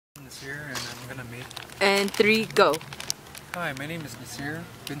Naseer, and I'm gonna make. And 3, go. Hi, my name is Naseer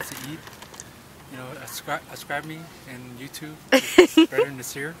bin Saeed. You know, ascribe me in YouTube. Better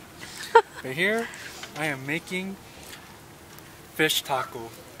Naseer. But here, I am making fish taco,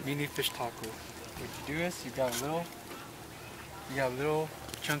 mini fish taco. What you do is you got a little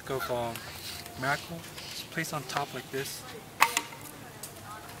chunk of mackerel. Just place on top like this.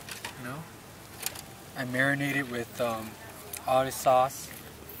 You know, I marinate it with olive sauce,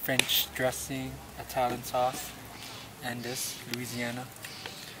 French dressing, Italian sauce, and this Louisiana.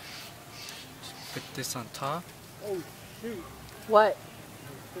 Just put this on top. Oh shoot! What?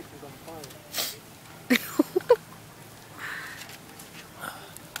 The fish is on fire.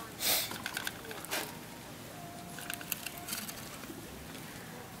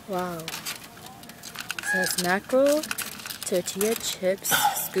 Wow. So it's mackerel, tortilla chips,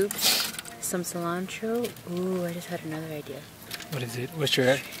 scoops, some cilantro. Ooh, I just had another idea. What is it? What's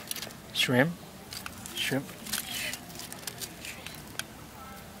your shrimp? Shrimp.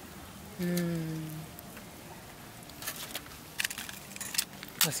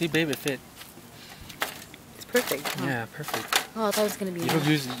 Let's see, babe, it fit. It's perfect. Huh? Yeah, perfect. Oh, I thought it was gonna be. You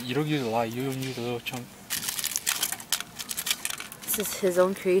don't use a lot. You don't use a little chunk. This is his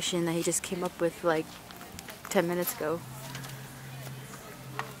own creation that he just came up with like 10 minutes ago.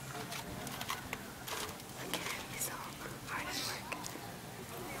 He's so hard at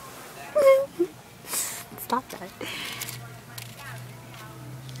work. Stop that.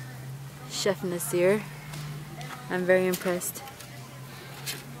 Chef Naseer. I'm very impressed.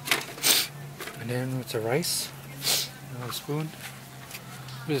 And then with the rice, a spoon.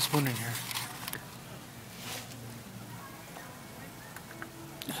 Put a spoon in here.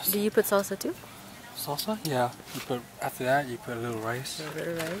 Do you put salsa too? Salsa? Yeah. After that, you put a little rice. A little bit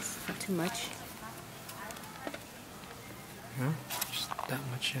of rice, not too much. Yeah, just that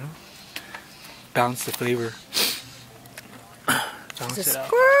much, you know. Balance the flavor. Balance It's a it out.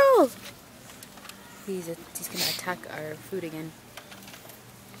 squirrel! He's gonna attack our food again.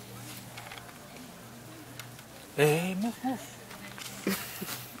 Hey, move.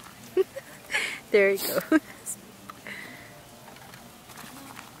 There you go.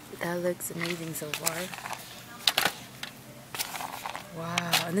 That looks amazing so far.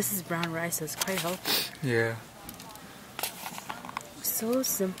 Wow, and this is brown rice, so it's quite healthy. Yeah. So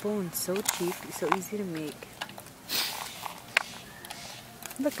simple and so cheap, so easy to make.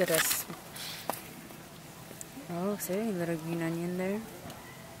 Look at us. Oh, see, a little green onion there.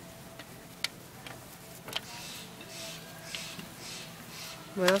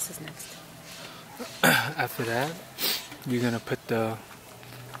 What else is next? After that, you're gonna put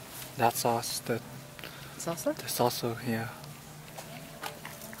that sauce, the Salsa? salsa, yeah.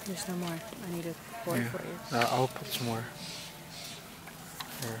 There's no more. I need to pour it for you. I'll put some more.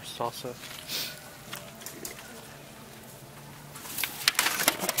 Here, salsa.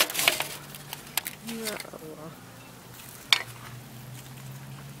 Yeah.